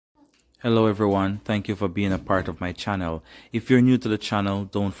Hello everyone, thank you for being a part of my channel. If you're new to the channel,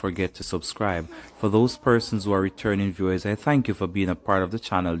 don't forget to subscribe. For those persons who are returning viewers, I thank you for being a part of the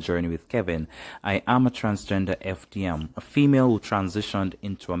channel Journey with Kevin. I am a transgender FDM, a female who transitioned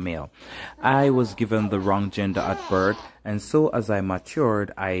into a male. I was given the wrong gender at birth, and so as I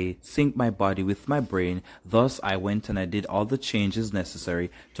matured, I synced my body with my brain. Thus, I went and I did all the changes necessary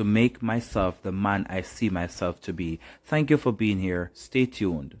to make myself the man I see myself to be. Thank you for being here. Stay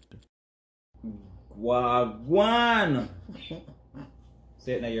tuned. Wagwan!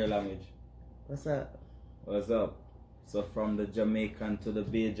 Say it in your language. What's up? What's up? So from the Jamaican to the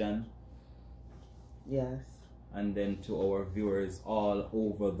Bajan. Yes. And then to our viewers all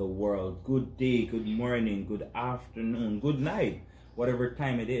over the world. Good day, good morning, good afternoon, good night. Whatever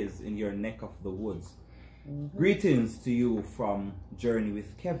time it is in your neck of the woods. Greetings to you from Journey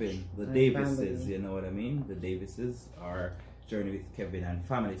with Kevin. The Davises, family. You know what I mean? The Davises are Journey with Kevin and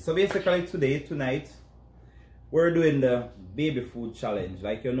family. So basically tonight, we're doing the baby food challenge.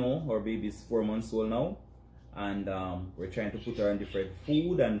 Like you know, our baby's 4 months old now. And we're trying to put her on different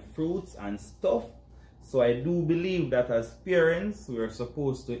food and fruits and stuff. So I do believe that as parents, we're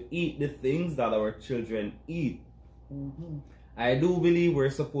supposed to eat the things that our children eat. I do believe we're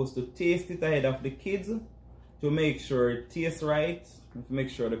supposed to taste it ahead of the kids to make sure it tastes right, to make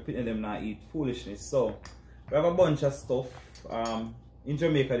sure the pit them not eat foolishness. So we have a bunch of stuff. In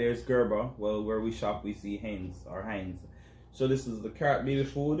Jamaica there's Gerber. Well, where we shop we see Heinz or Heinz. So this is the carrot baby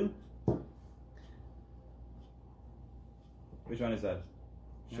food. Which one is that?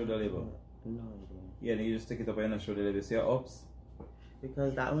 Show the label. No. Yeah, then you just stick it up and show the label. See your ups?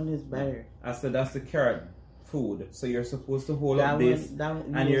 Because that one is better. I said that's the carrot food. So you're supposed to hold that up one, this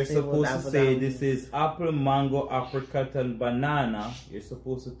and you're supposed to say this is apple, mango, apricot and banana. You're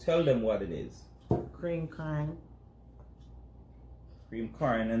supposed to tell them what it is. Cream corn. Cream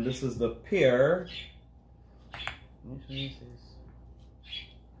corn, and this is the pear. Which one is this?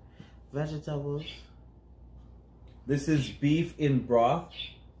 Vegetables. This is beef in broth.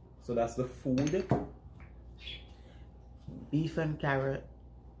 So that's the food. Beef and carrot.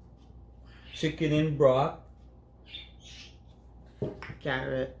 Chicken in broth.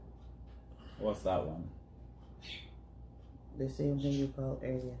 Carrot. What's that one? The same thing you called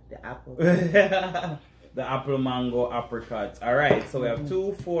earlier. The apple. The apple, mango, apricot. Alright, so we have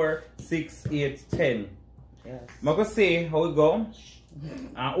 2, 4, 6, 8, 10. Yes. I'm going to say how we go.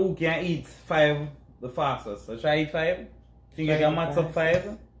 And who can eat 5 the fastest? So try eat 5? Think you can match up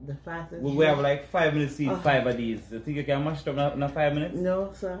 5? The fastest. We have like 5 minutes to eat 5 of these. You think you can match it up in 5 minutes?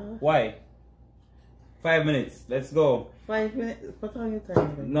 No, sir. Why? 5 minutes. Let's go. 5 minutes? Put on your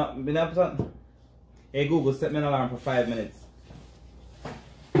timer. No, me not put on. Hey Google, set me an alarm for 5 minutes.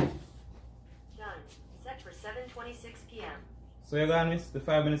 Done. Set for 7:26 p.m. So you're gonna miss the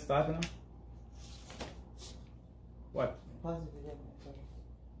 5 minutes starting now? What?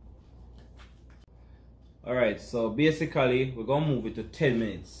 Alright, so basically we're gonna move it to 10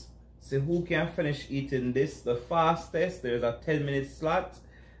 minutes. See who can finish eating this the fastest. There's a 10-minute slot.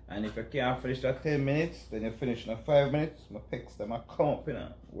 And if you can't finish that 10 minutes, then you finish in 5 minutes. My pics them are come up, you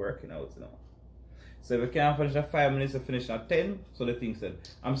know, working out, you know. So if you can't finish at 5 minutes, you finish at 10. So the thing said,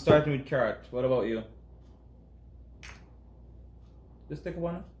 I'm starting with carrot. What about you? Just take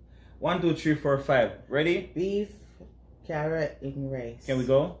one. 1, 2, 3, 4, 5. Ready? Beef, carrot, and rice. Can we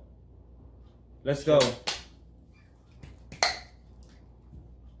go? Let's go.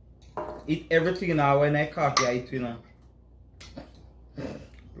 Eat everything now when I coffee I eat, you know.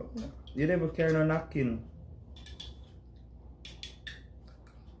 You never carry no napkin.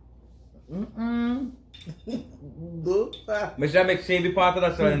 I should make Shay be part of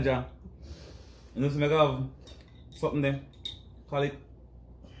that challenge. You know, so I have something there. Call it.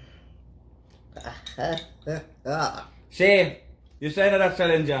 Shay, you should know that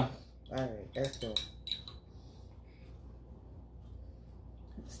challenge. Alright, let's go.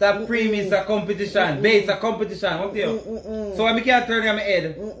 Stop pre-me, it's a competition. Babe, it's a competition. What do you? So I can't turn on my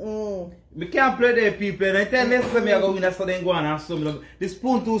head. I can't play there, people. And I tell me I'm going to win, so then go on and so me. The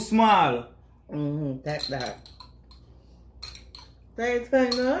spoon too small. Take that. Take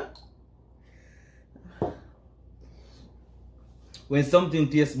that. When something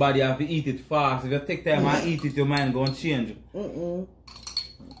tastes bad, you have to eat it fast. If you take time and eat it, your mind going to change. Never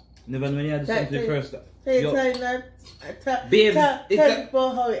when you had something first. Babe, tell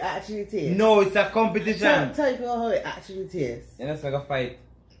people how it actually tastes. No, it's a competition. Tell people how it actually tastes. Yeah, that's like a fight.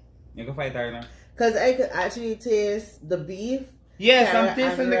 You can fight right now. Because I could actually taste the beef. Yes, I'm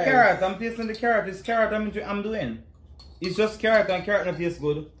tasting the carrot. I'm tasting the carrot. It's carrot I'm doing. It's just carrot and carrot not tastes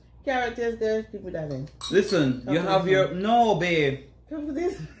good. Carrot tastes good. People that in. Listen, you have your... No, babe. Come for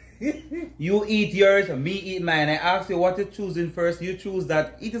this. You eat yours, me eat mine. I ask you what you choosing first. You choose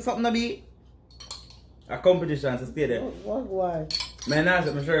that. Eating something to be a competition, so stay there. Why? Man,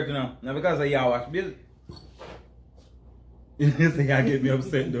 that's my shirt, you know. Now because of your wash bill. You think I get me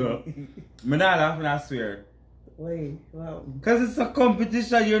upset though. I'm not laughing, I swear. Wait, wow. Because it's a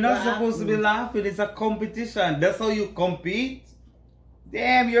competition. You're not supposed to be laughing. It's a competition. That's how you compete.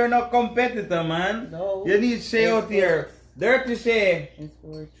 Damn, you're not competitor, man. No. You need Shay out here. Dirty Shay. In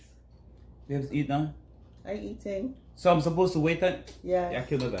sports. Babes, eat now? I eating. So I'm supposed to wait on? Yeah. Yeah,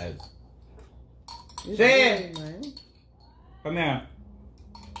 kill my vibes. You're Shay! doing, man. Come here.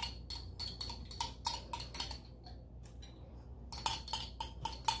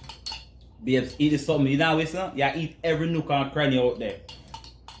 Babes, eat this something. You know what I'm You eat every nook and cranny out there.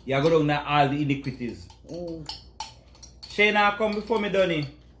 You go down there all the iniquities. Shay now come before me, Donny.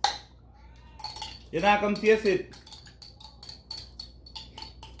 You not come taste it.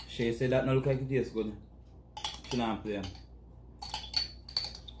 Shay said that no look like it tastes good. She not play.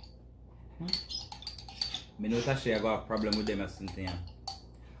 Me know that Shay got a problem with them or something.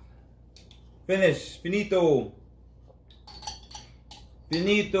 Finish. Finito.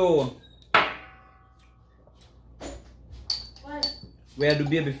 Finito. What? We had the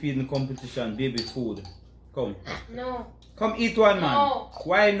baby feeding competition, baby food. Come. No. Come eat one, man. No.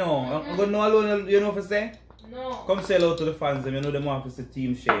 Why no? I'm going to know alone, you know what I say? No. Come say hello to the fans, you know them want to see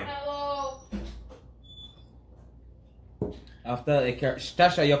Team Shay. Hello. After,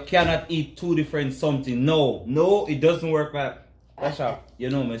 Tasha, you cannot eat two different something. No. No, it doesn't work like Tasha, you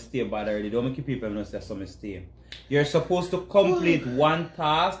know me stay bad already. Don't make people know say so me stay. You're supposed to complete one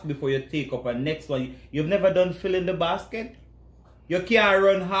task before you take up a next one. You've never done filling the basket? You can't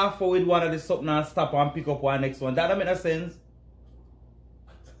run halfway with one of the something and stop and pick up one next one. That don't make no sense.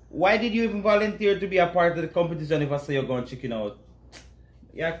 Why did you even volunteer to be a part of the competition if I say you're going chicken out?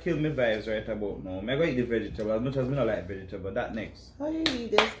 You kill me vibes right about now. I'm going to eat the vegetable as much as I don't like vegetable. That next. How you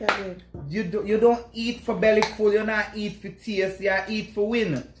eat this, Kevin? You don't eat for belly full. You not eat for taste. You eat for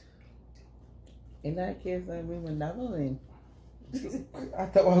win. In that case, I mean, we're not going. I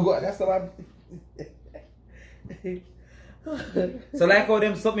thought that's what So like how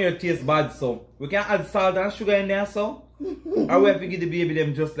them something here taste bad, so we can add salt and sugar in there, so or we have to give the baby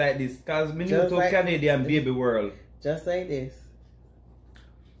them just like this, cause me new to like Canadian baby world. Just like this.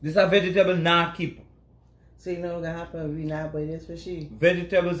 This a vegetable not keep. So you know what's gonna happen? We not buy this for she.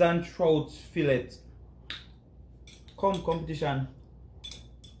 Vegetables and trout fillet. Come competition.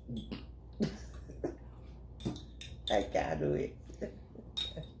 I can't do it.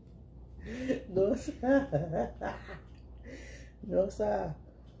 No sir. No sir.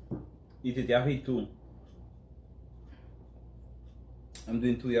 Eat it, you have to eat two. I'm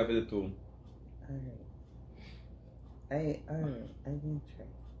doing two, you have to do two. Alright. I can try.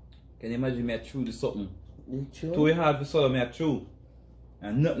 Can you imagine me a chew the something? You chew? Too hard for swallow me a chew.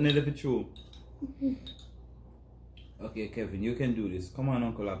 And nothing else for chew. Okay, Kevin, you can do this. Come on,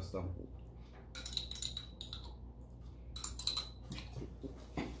 Uncle Lobster.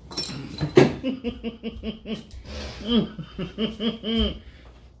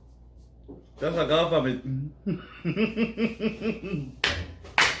 That's a girl for me.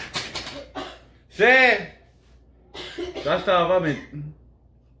 Shay! That's a for me.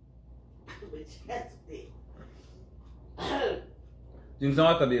 Drink some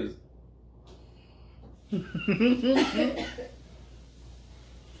water, babes.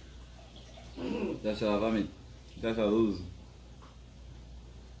 That's a vomit. That's a lose.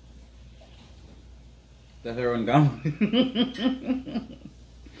 That's a run gum.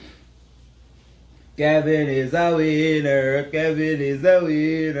 Kevin is a winner. Kevin is a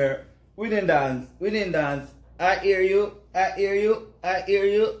winner. We didn't dance. We didn't dance. I hear you. I hear you. I hear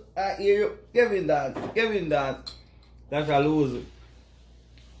you. I hear you. Kevin dance. Kevin dance. That's a lose.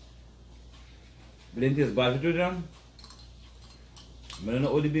 But then it's bad for children. I don't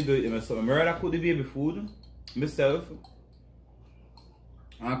know how the baby myself. I rather cook the baby food myself.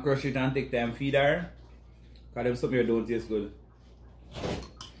 And crush it and take time feed her. Because them something here don't taste good.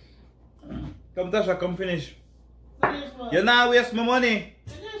 Come Tasha, come finish. Finish what? You not waste my money.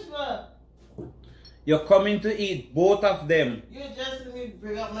 Finish what? You're coming to eat, both of them. You just let me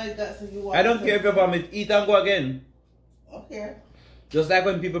bring up my guts and you want. I don't care if you vomit, eat and go again. Okay. Just like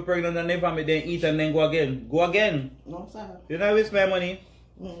when people pregnant and they vomit, then eat and then go again. Go again. No, sir. You not waste my money.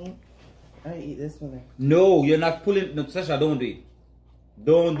 I eat this one. No, you're not pulling. No, Sasha, don't do it.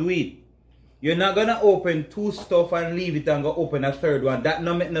 Don't do it. You're not gonna open two stuff and leave it and go open a third one. That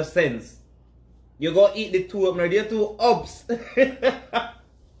don't make no sense. You go eat the two up now. They're two ups.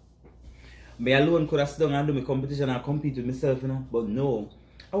 Me alone could have sit down and do my competition and compete with myself, you know. But no.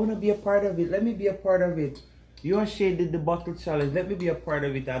 I want to be a part of it. Let me be a part of it. You and Shay did the bottle challenge. Let me be a part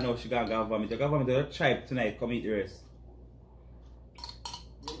of it. I know she got to vomit. I got vomit. I'll try it tonight. Come eat the rest.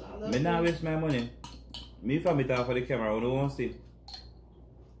 Me not waste my money. Me vomit off of the camera. I don't want to see.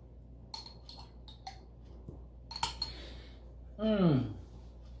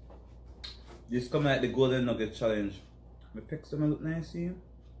 This come like the golden nugget challenge. Me pick some look nice here.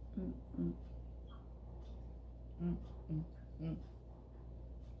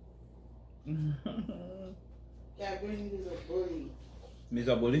 Kevin is a bully. Me's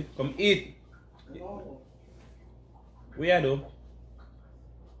a bully. Come eat. No. Where do?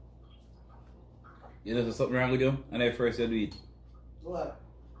 You know there's something wrong with you? And then first you do it. What?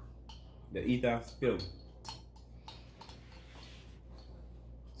 You eat and spill.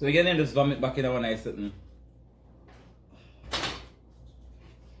 So again then just vomit back in our nice sitting.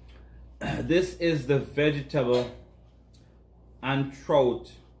 This is the vegetable and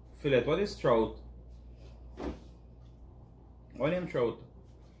trout fillet. What is trout? What name trout?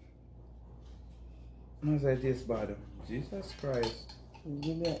 No, it tastes bad. Jesus Christ.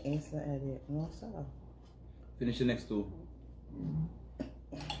 Give me an answer at it. No, sir. Finish the next two.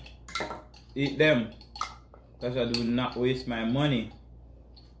 Eat them. Because I do not waste my money.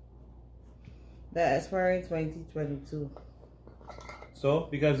 That expired in 2022. So,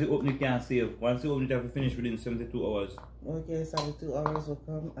 because you open it can't save. Once you open it, you have to finish within 72 hours. Okay, 72 hours will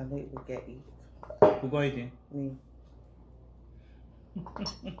come and it will get eaten. Who going to eat it? Me.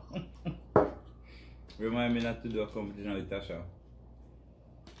 Remind me not to do a competition with Tasha.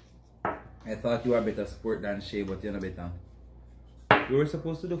 I thought you were a better sport than Shay, but you're not better. We were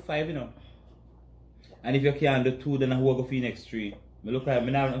supposed to do 5, you know. And if you can't do 2, then I will go for the next 3. Me look at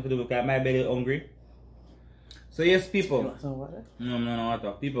me now to look at my belly hungry. So yes, people. You want some water? No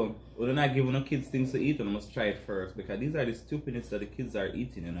water. People, we're not giving no kids things to eat, and we must try it first because these are the stupidness that the kids are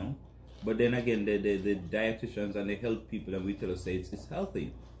eating, you know. But then again, the dietitians and the health people and we tell us say it's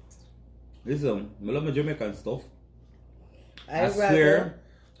healthy. Listen, I love my Jamaican stuff. I swear,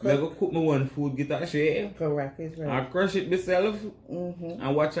 I go cook my one food, get that shit. Correct, it's right. I crush it myself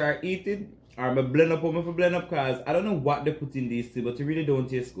and watch her eat it. Or I blend up because I don't know what they put in these things, but it really don't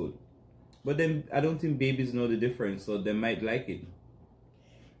taste good. But then I don't think babies know the difference, so they might like it.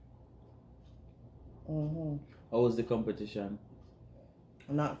 How was the competition?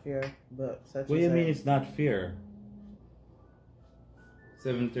 Not fair, but such. What do you mean it's not fair?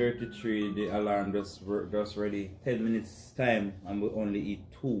 7:33, the alarm just ready. 10 minutes time, and we only eat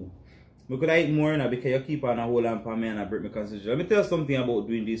 2. We could eat more now because you keep on a hold on for me and I break my concentration. Let me tell you something about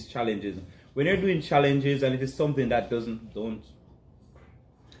doing these challenges. When you're doing challenges and it is something that when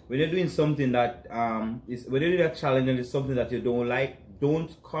you're doing something that when you do a challenge and it's something that you don't like,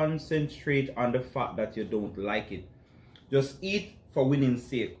 don't concentrate on the fact that you don't like it. Just eat for winning's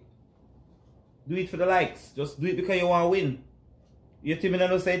sake. Do it for the likes. Just do it because you want to win. You think me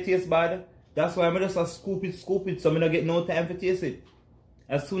don't say it tastes bad? That's why I'm just scoop it, so I don't get no time to taste it.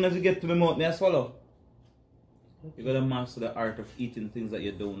 As soon as you get to my mouth, I swallow. You gotta master the art of eating things that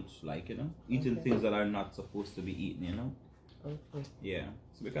you don't like, you know? Eating things that are not supposed to be eaten, you know? Okay. Yeah.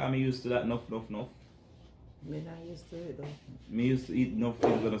 So because I'm used to that enough. Me not used to it though. Me used to eat enough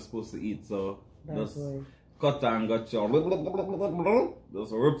things that I'm supposed to eat, so That's just why. cut and got your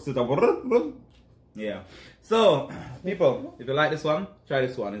just rips it up. Yeah. So people, if you like this one, try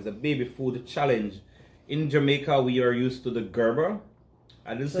this one. It's a baby food challenge. In Jamaica we are used to the Gerber.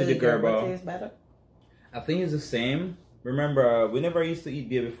 I didn't say the Gerber. Tastes better? I think it's the same. Remember, we never used to eat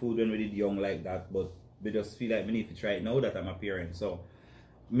baby food when we did young like that, but we just feel like we need to try it now that I'm a parent. So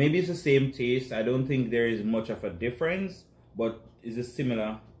maybe it's the same taste. I don't think there is much of a difference, but it's a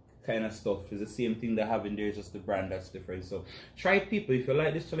similar kind of stuff. It's the same thing they have in there, just the brand that's different. So try it, people. If you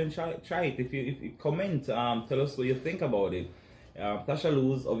like this challenge, try it. If you comment, tell us what you think about it. Tasha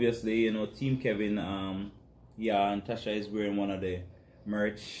Luz, obviously, you know, Team Kevin. Yeah, and Tasha is wearing one of the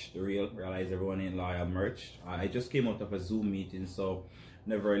merch, the realize everyone in loyal merch. I just came out of a Zoom meeting, so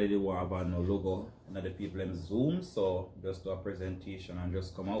never really did want to have no logo and other people in Zoom, so just do a presentation and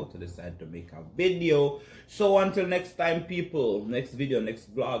just come out to decide to make a video. So until next time, people, next video,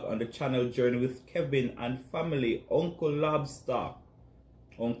 next vlog on the channel Journey with Kevin and family, Uncle Lobster,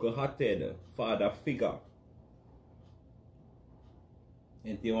 Uncle Hothead, Father Figure.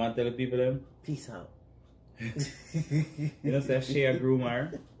 Anything you want to tell the people them? Peace out. You know, say share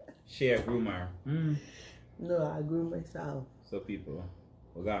groomer. Share groomer. No, I grew myself. So people,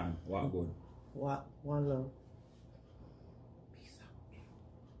 we're gone. Walk good. What? One love. Peace out.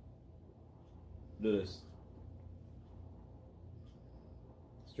 Do this.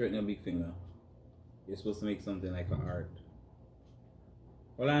 Straighten your big finger. You're supposed to make something like an art.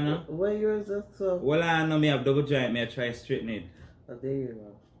 Well, I know. Where yours is so? Well, I know me have double joint. Me I try straighten it. Oh, there you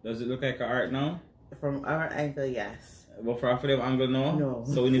go. Does it look like an art now? From our angle, yes. But for half of them angle, no? No.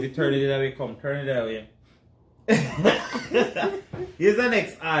 So we need to turn it that way. Come, turn it that way. Here's the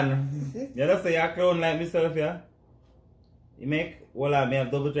next Anne. You know, say you're a clown like myself, yeah? You make, well, I may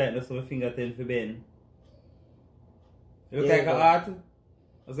have double joint, that's my finger tend for bend. You look like an art?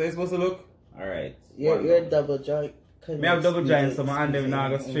 That's how it's supposed to look? Alright. You're double joint. Me have double joint, so my hand them now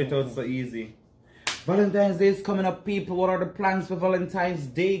go straight out so easy. Valentine's Day is coming up, people. What are the plans for Valentine's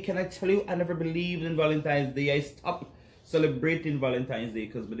Day? Can I tell you, I never believed in Valentine's Day. I stopped celebrating Valentine's Day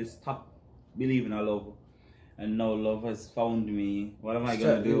because I stopped believing in love. And now love has found me. What am I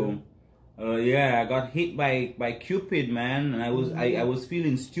gonna do? Yeah, I got hit by Cupid, man, and I was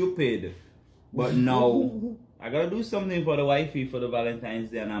feeling stupid. But now I gotta do something for the wifey for the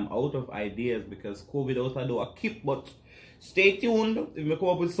Valentine's Day, and I'm out of ideas because COVID out I do a keep. But stay tuned. If we come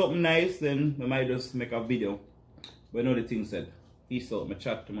up with something nice, then we might just make a video. But know the thing said. Peace out. Me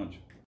chat too much.